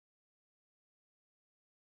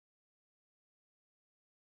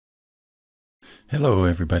Hello,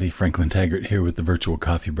 everybody. Franklin Taggart here with the virtual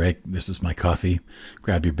coffee break. This is my coffee.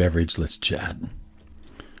 Grab your beverage. Let's chat.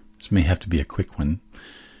 This may have to be a quick one.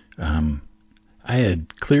 I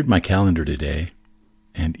had cleared my calendar today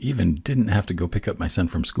and even didn't have to go pick up my son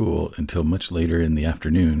from school until much later in the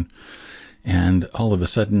afternoon. And all of a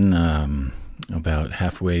sudden, about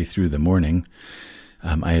halfway through the morning,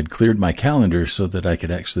 I had cleared my calendar so that I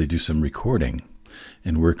could actually do some recording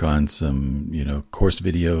and work on some, course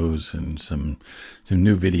videos and some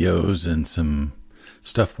new videos and some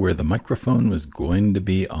stuff where the microphone was going to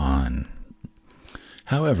be on.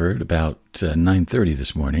 However, at about 9:30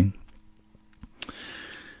 this morning,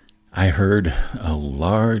 I heard a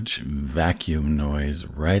large vacuum noise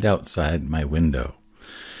right outside my window.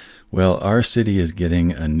 Well, our city is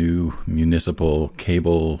getting a new municipal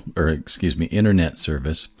internet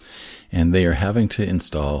service, and they are having to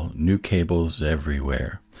install new cables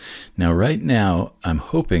everywhere. Now, right now, I'm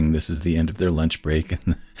hoping this is the end of their lunch break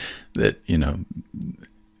and that,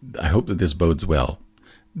 I hope that this bodes well.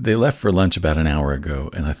 They left for lunch about an hour ago,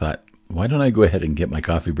 and I thought, why don't I go ahead and get my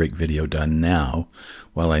coffee break video done now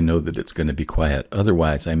while I know that it's going to be quiet?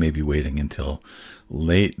 Otherwise, I may be waiting until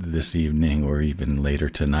late this evening or even later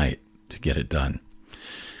tonight to get it done.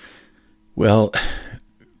 Well,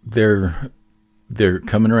 they're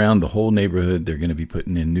coming around the whole neighborhood. They're going to be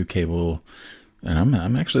putting in new cable, and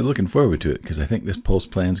I'm actually looking forward to it because I think this Pulse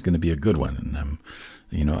plan is going to be a good one.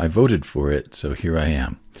 And I voted for it, so here I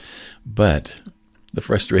am. But the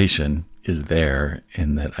frustration is there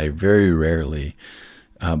in that I very rarely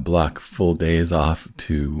block full days off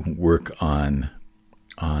to work on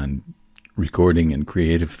recording and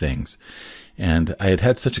creative things. And I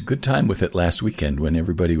had such a good time with it last weekend when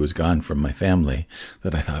everybody was gone from my family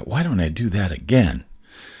that I thought, why don't I do that again?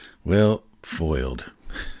 Well, foiled.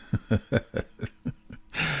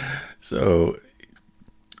 So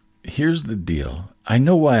here's the deal. I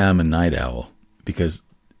know why I'm a night owl, because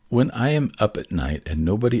when I am up at night and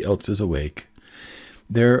nobody else is awake,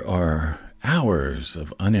 there are hours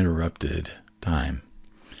of uninterrupted time.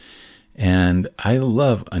 And I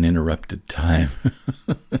love uninterrupted time.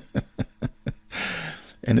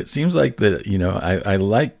 And it seems like that, I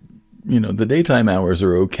like, the daytime hours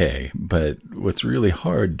are okay, but what's really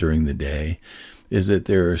hard during the day is that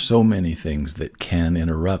there are so many things that can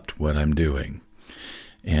interrupt what I'm doing.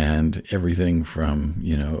 And everything from,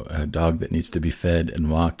 a dog that needs to be fed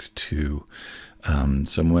and walked to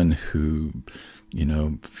someone who,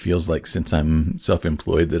 feels like since I'm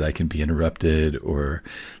self-employed that I can be interrupted, or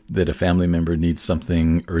that a family member needs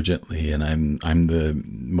something urgently and I'm the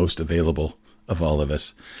most available of all of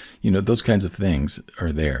us. Those kinds of things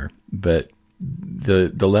are there. But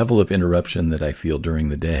the level of interruption that I feel during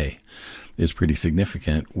the day is pretty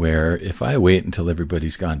significant, where if I wait until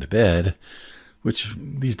everybody's gone to bed, which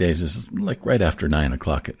these days is like right after 9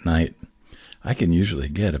 o'clock at night, I can usually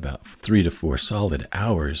get about 3 to 4 solid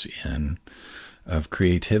hours in of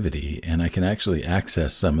creativity, and I can actually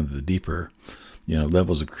access some of the deeper,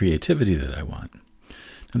 levels of creativity that I want.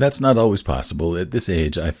 Now, that's not always possible. At this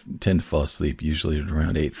age, I tend to fall asleep usually at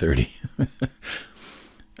around 8:30.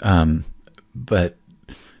 But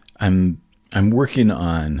I'm working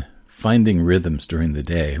on finding rhythms during the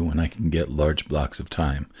day when I can get large blocks of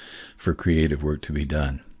time for creative work to be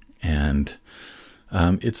done. And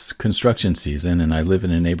it's construction season, and I live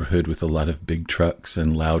in a neighborhood with a lot of big trucks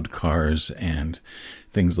and loud cars and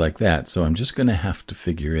things like that. So I'm just going to have to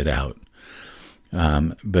figure it out.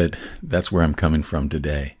 But that's where I'm coming from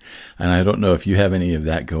today. And I don't know if you have any of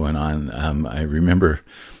that going on. I remember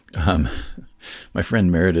my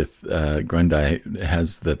friend Meredith Grundy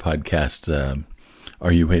has the podcast,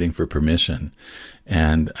 Are You Waiting for Permission?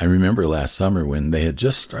 And I remember last summer when they had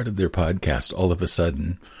just started their podcast, all of a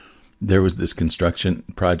sudden, there was this construction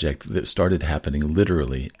project that started happening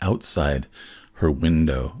literally outside her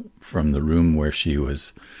window from the room where she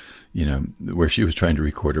was, where she was trying to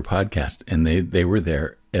record her podcast. And they were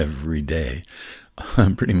there every day,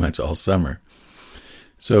 pretty much all summer.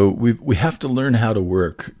 So we have to learn how to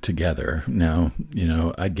work together. Now,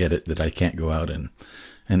 I get it that I can't go out and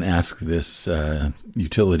ask this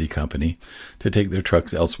utility company to take their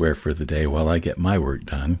trucks elsewhere for the day while I get my work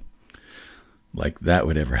done. Like that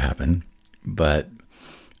would ever happen. But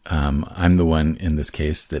I'm the one in this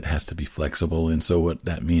case that has to be flexible. And so what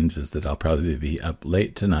that means is that I'll probably be up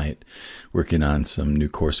late tonight working on some new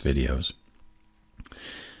course videos.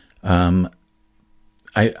 I'm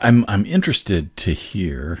interested to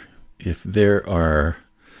hear if there are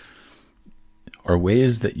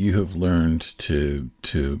ways that you have learned to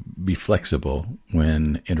be flexible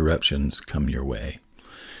when interruptions come your way.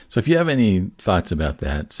 So if you have any thoughts about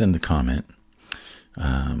that, send a comment.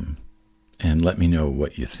 and let me know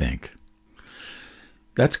what you think.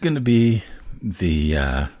 That's going to be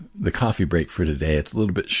the coffee break for today. It's a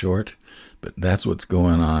little bit short, but that's what's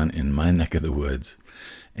going on in my neck of the woods.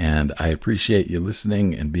 And I appreciate you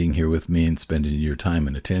listening and being here with me and spending your time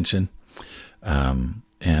and attention.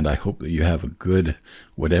 And I hope that you have a good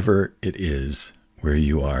whatever it is where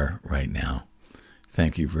you are right now.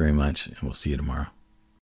 Thank you very much, and we'll see you tomorrow.